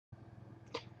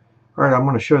Alright, I'm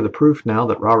going to show the proof now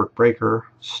that Robert Breaker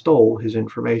stole his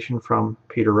information from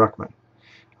Peter Ruckman.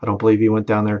 I don't believe he went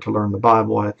down there to learn the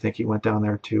Bible. I think he went down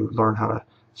there to learn how to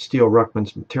steal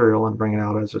Ruckman's material and bring it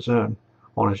out as his own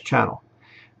on his channel.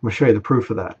 I'm going to show you the proof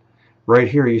of that. Right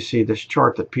here you see this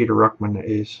chart that Peter Ruckman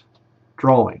is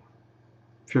drawing.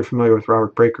 If you're familiar with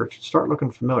Robert Breaker, it should start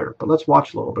looking familiar. But let's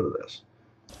watch a little bit of this.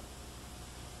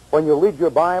 When you read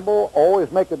your Bible,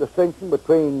 always make a distinction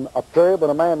between a period when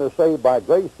a man is saved by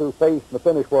grace through faith in the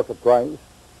finished work of Christ,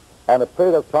 and a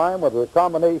period of time where there's a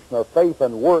combination of faith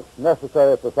and works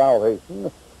necessary for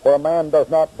salvation, where a man does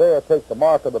not dare take the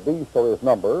mark of the beast or his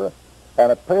number,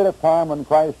 and a period of time when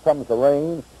Christ comes to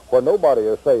reign, where nobody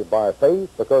is saved by faith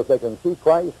because they can see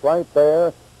Christ right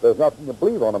there. There's nothing to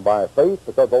believe on him by faith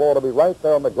because the Lord will be right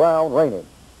there on the ground reigning.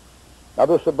 Now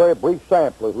this is a very brief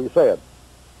sample, as we said.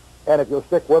 And if you'll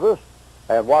stick with us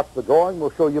and watch the drawing, we'll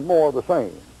show you more of the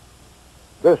same.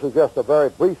 This is just a very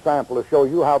brief sample to show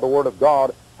you how the Word of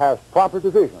God has proper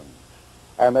divisions,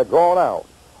 and they're drawn out.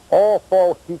 All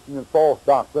false teaching and false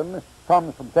doctrine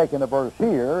comes from taking a verse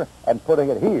here and putting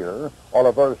it here, or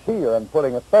a verse here and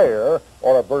putting it there,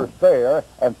 or a verse there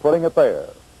and putting it there.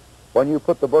 When you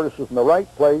put the verses in the right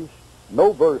place,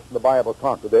 no verse in the Bible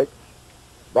contradicts.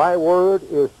 Thy word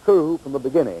is true from the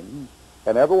beginning,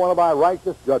 and every one of thy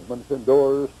righteous judgments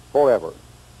endures forever.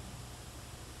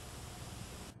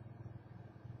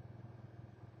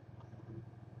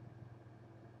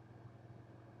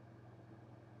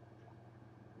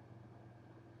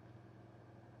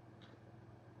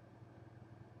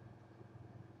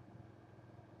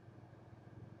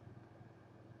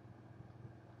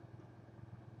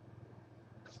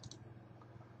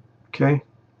 Okay,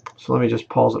 so let me just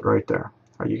pause it right there. All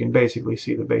right, you can basically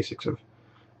see the basics of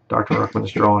Dr.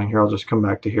 Ruckman's drawing here. I'll just come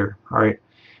back to here. All right,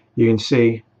 you can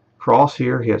see cross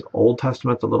here. He has Old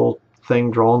Testament, the little thing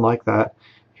drawn like that.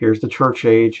 Here's the church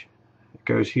age. It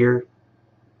goes here.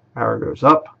 Arrow goes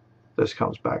up. This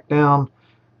comes back down.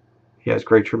 He has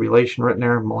Great Tribulation written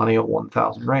there. Millennial,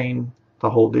 1,000 reign. The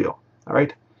whole deal. All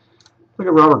right. Look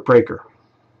at Robert Breaker.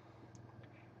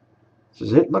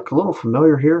 Does it look a little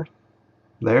familiar here?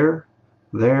 There,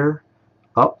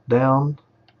 up, down.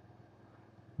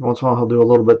 Once in a while he'll do a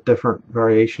little bit different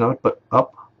variation of it, but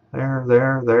up,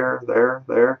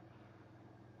 there.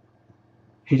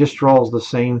 He just draws the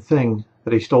same thing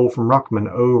that he stole from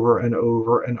Ruckman over and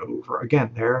over and over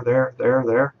again.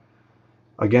 There.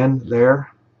 Again,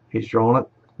 there. He's drawing it.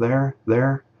 There.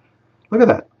 Look at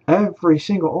that.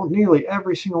 Nearly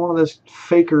every single one of this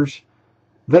faker's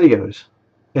videos,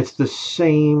 it's the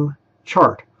same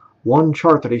chart. One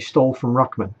chart that he stole from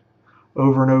Ruckman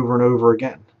over and over and over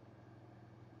again.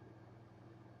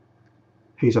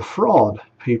 He's a fraud,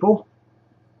 people.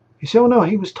 You say, oh no,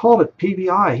 he was taught at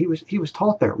PBI. He was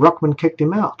taught there. Ruckman kicked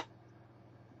him out.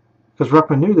 Because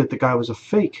Ruckman knew that the guy was a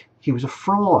fake. He was a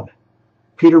fraud.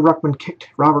 Peter Ruckman kicked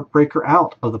Robert Breaker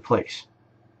out of the place.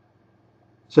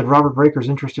 Said Robert Breaker's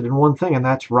interested in one thing, and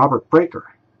that's Robert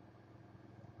Breaker.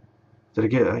 That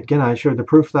again, I showed the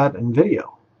proof of that in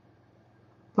video.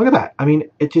 Look at that. I mean,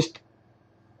 it just,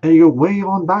 and you go way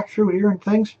on back through here and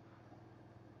things.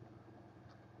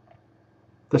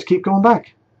 Let's keep going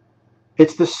back.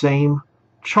 It's the same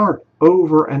chart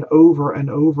over and over and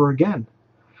over again.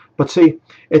 But see,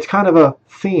 it's kind of a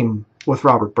theme with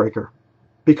Robert Breaker,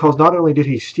 because not only did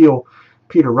he steal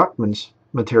Peter Ruckman's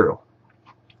material,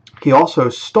 he also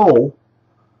stole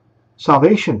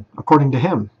salvation, according to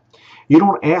him. You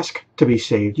don't ask to be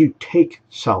saved, you take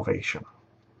salvation.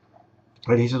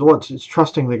 And he says, well, it's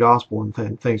trusting the gospel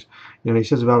and things. You know, he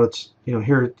says about it's, you know,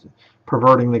 here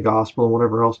perverting the gospel and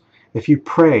whatever else. If you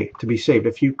pray to be saved,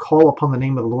 if you call upon the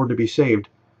name of the Lord to be saved,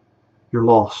 you're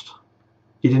lost.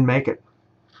 You didn't make it.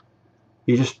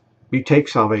 You take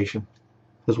salvation,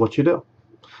 is what you do.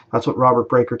 That's what Robert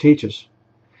Breaker teaches.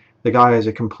 The guy is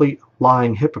a complete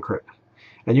lying hypocrite.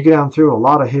 And you get down through a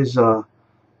lot of his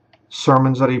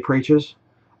sermons that he preaches.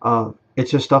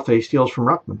 It's just stuff that he steals from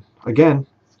Ruckman. Again,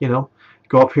 you know,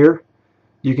 go up here,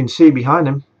 you can see behind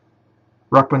him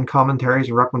Ruckman commentaries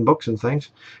and Ruckman books and things.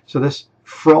 So this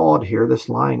fraud here, this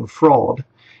lying fraud,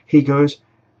 he goes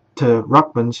to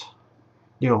Ruckman's,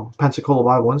 you know, Pensacola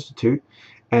Bible Institute,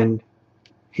 and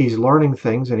he's learning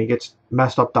things, and he gets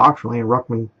messed up doctrinally, and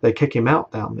Ruckman, they kick him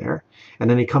out down there, and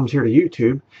then he comes here to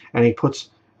YouTube, and he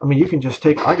puts, I mean, you can just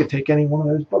take, I could take any one of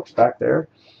those books back there,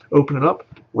 open it up,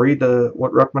 read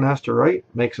what Ruckman has to write,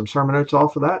 make some sermon notes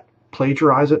off of that,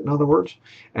 plagiarize it, in other words,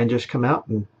 and just come out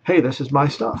and, hey, this is my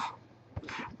stuff.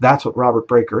 That's what Robert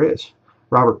Breaker is.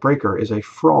 Robert Breaker is a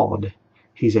fraud.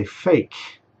 He's a fake.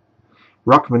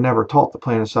 Ruckman never taught the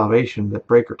plan of salvation that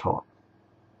Breaker taught.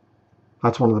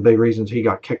 That's one of the big reasons he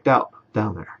got kicked out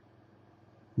down there.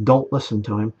 Don't listen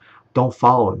to him. Don't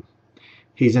follow him.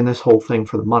 He's in this whole thing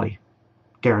for the money.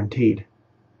 Guaranteed.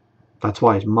 That's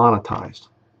why he's monetized.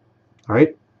 All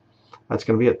right? That's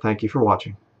going to be it. Thank you for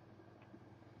watching.